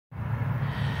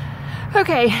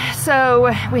Okay,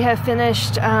 so we have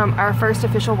finished our first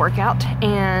official workout,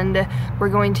 and we're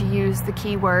going to use the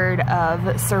keyword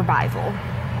of survival,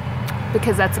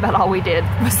 because that's about all we did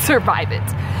was survive it.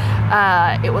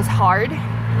 It was hard.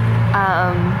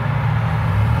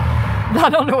 I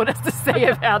don't know what else to say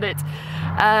about it.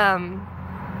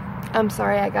 I'm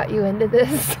sorry I got you into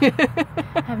this.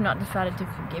 I have not decided to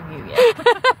forgive you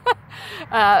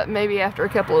yet. Maybe after a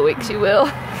couple of weeks you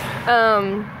will.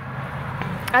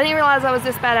 I didn't realize I was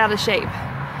this bad out of shape.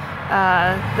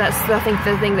 That's, I think,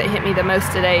 the thing that hit me the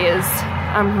most today is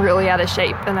I'm really out of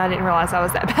shape, and I didn't realize I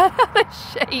was that bad out of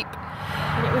shape.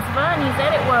 And it was fun, you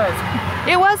said it was.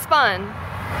 It was fun,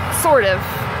 sort of,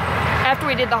 after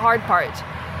we did the hard part.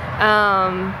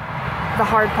 The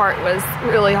hard part was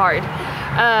really hard.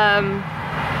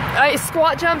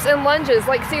 Squat jumps and lunges,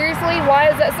 like seriously, why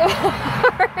is that so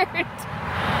hard?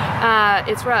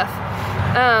 It's rough.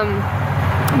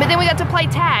 But then we got to play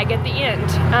tag at the end,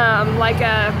 like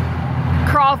a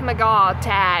Krav Maga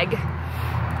tag,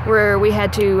 where we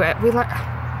had to, I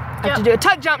have to do a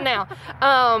tuck jump now.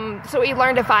 So we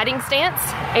learned a fighting stance,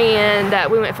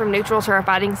 and we went from neutral to our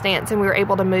fighting stance, and we were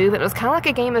able to move. It was kind of like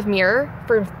a game of mirror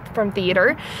from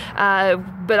theater,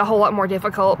 but a whole lot more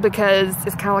difficult because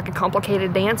it's kind of like a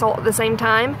complicated dance all at the same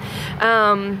time.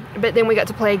 But then we got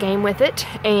to play a game with it,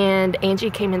 and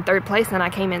Angie came in 3rd place, and I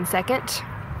came in 2nd.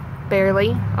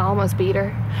 Barely. I almost beat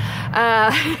her.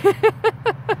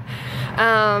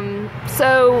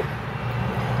 So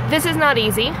this is not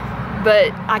easy,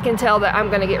 but I can tell that I'm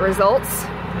going to get results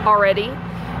already.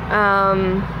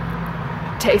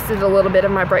 Tasted a little bit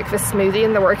of my breakfast smoothie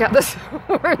in the workout this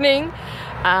morning.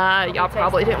 Y'all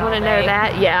probably didn't want to know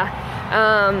that. Yeah.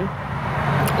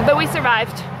 But we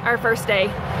survived our first day,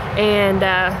 and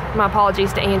my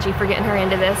apologies to Angie for getting her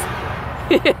into this.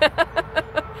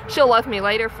 She'll love me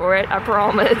later for it, I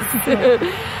promise.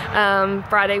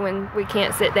 Friday, when we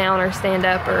can't sit down or stand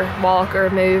up or walk or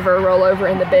move or roll over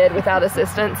in the bed without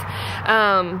assistance.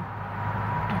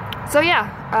 So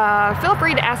yeah, feel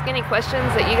free to ask any questions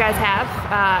that you guys have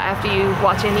after you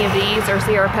watch any of these or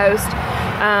see our post.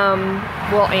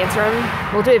 We'll answer them.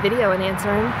 We'll do a video and answer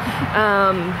them.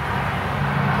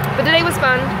 But today was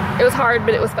fun. It was hard,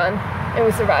 but it was fun, and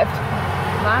we survived.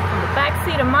 Live from the back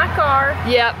seat of my car.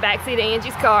 Yep, back seat of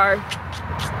Angie's car.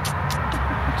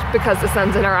 Because the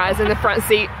sun's in our eyes in the front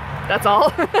seat. That's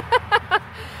all. Say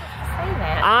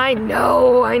that. I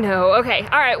know. Okay,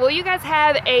 all right. Well, you guys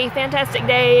have a fantastic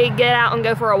day. Get out and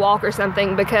go for a walk or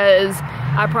something, because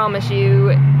I promise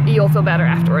you, you'll feel better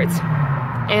afterwards.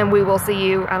 And we will see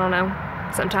you, I don't know,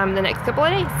 sometime in the next couple of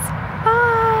days. Bye.